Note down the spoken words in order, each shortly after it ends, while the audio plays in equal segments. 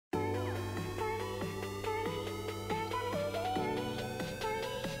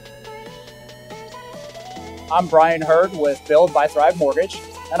I'm Brian Hurd with Build by Thrive Mortgage,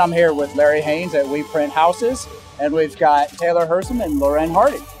 and I'm here with Larry Haines at We Print Houses, and we've got Taylor Hersom and Loren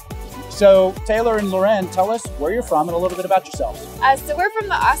Harding. So Taylor and Loren, tell us where you're from and a little bit about yourselves. So we're from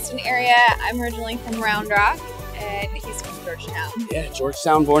the Austin area. I'm originally from Round Rock, and he's from Georgetown. Yeah,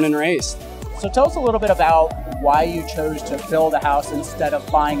 Georgetown, born and raised. So tell us a little bit about why you chose to build a house instead of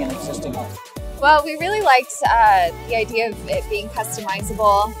buying an existing home. Well, we really liked the idea of it being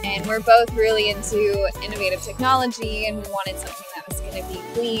customizable, and we're both really into innovative technology, and we wanted something that was going to be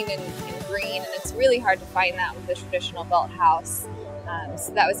clean and green, and it's really hard to find that with a traditional built house.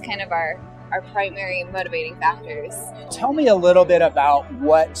 So that was kind of our primary motivating factors. Tell me a little bit about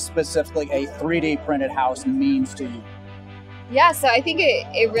what specifically a 3D printed house means to you. Yeah, so I think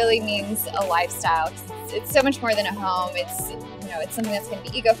it really means a lifestyle. It's so much more than a home. It's something that's going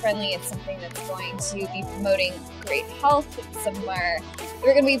to be eco-friendly. It's something that's going to be promoting great health. It's somewhere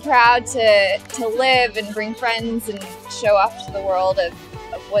we're going to be proud to live and bring friends and show off to the world of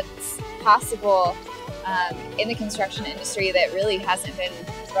what's possible in the construction industry that really hasn't been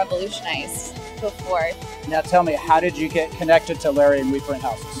revolutionized before. Now tell me, how did you get connected to Larry and We Print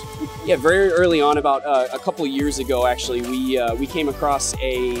Houses? Yeah, very early on, about a couple of years ago, actually, we came across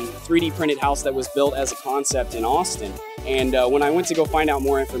a 3D printed house that was built as a concept in Austin. And when I went to go find out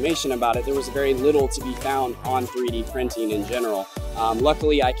more information about it, there was very little to be found on 3D printing in general.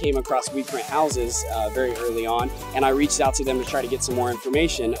 Luckily, I came across We Print Houses very early on, and I reached out to them to try to get some more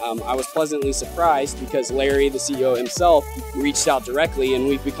information. I was pleasantly surprised because Larry, the CEO himself, reached out directly, and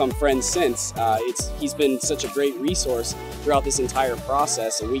we've become friends since. He's been such a great resource throughout this entire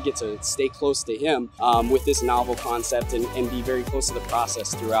process, and we get to stay close to him with this novel concept and be very close to the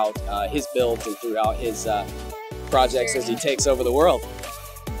process throughout his builds and throughout his projects as he takes over the world.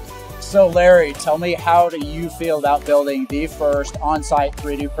 So Larry, tell me, how do you feel about building the first on-site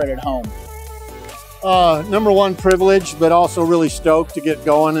 3D printed home? Number one, privilege, but also really stoked to get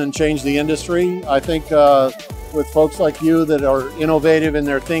going and change the industry. I think with folks like you that are innovative in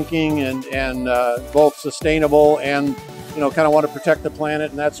their thinking and both sustainable and kind of want to protect the planet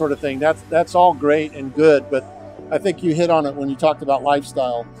and that sort of thing, that's all great and good, but I think you hit on it when you talked about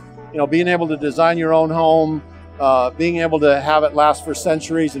lifestyle. Being able to design your own home, being able to have it last for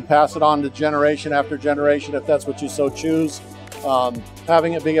centuries and pass it on to generation after generation if that's what you so choose.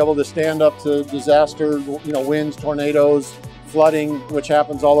 Having it be able to stand up to disaster, winds, tornadoes, flooding, which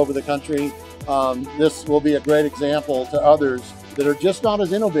happens all over the country. This will be a great example to others that are just not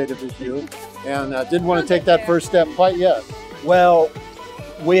as innovative as you and didn't want to take that first step quite yet. Well,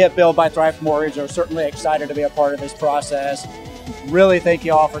 we at Build by Thrive Mortgage are certainly excited to be a part of this process. Really thank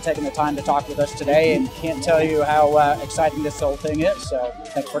you all for taking the time to talk with us today, and can't tell you how exciting this whole thing is. So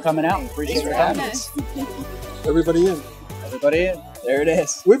thanks for coming out. Appreciate your comments. Everybody in. Everybody in. There it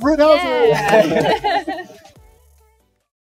is. We Print Houses. Yeah.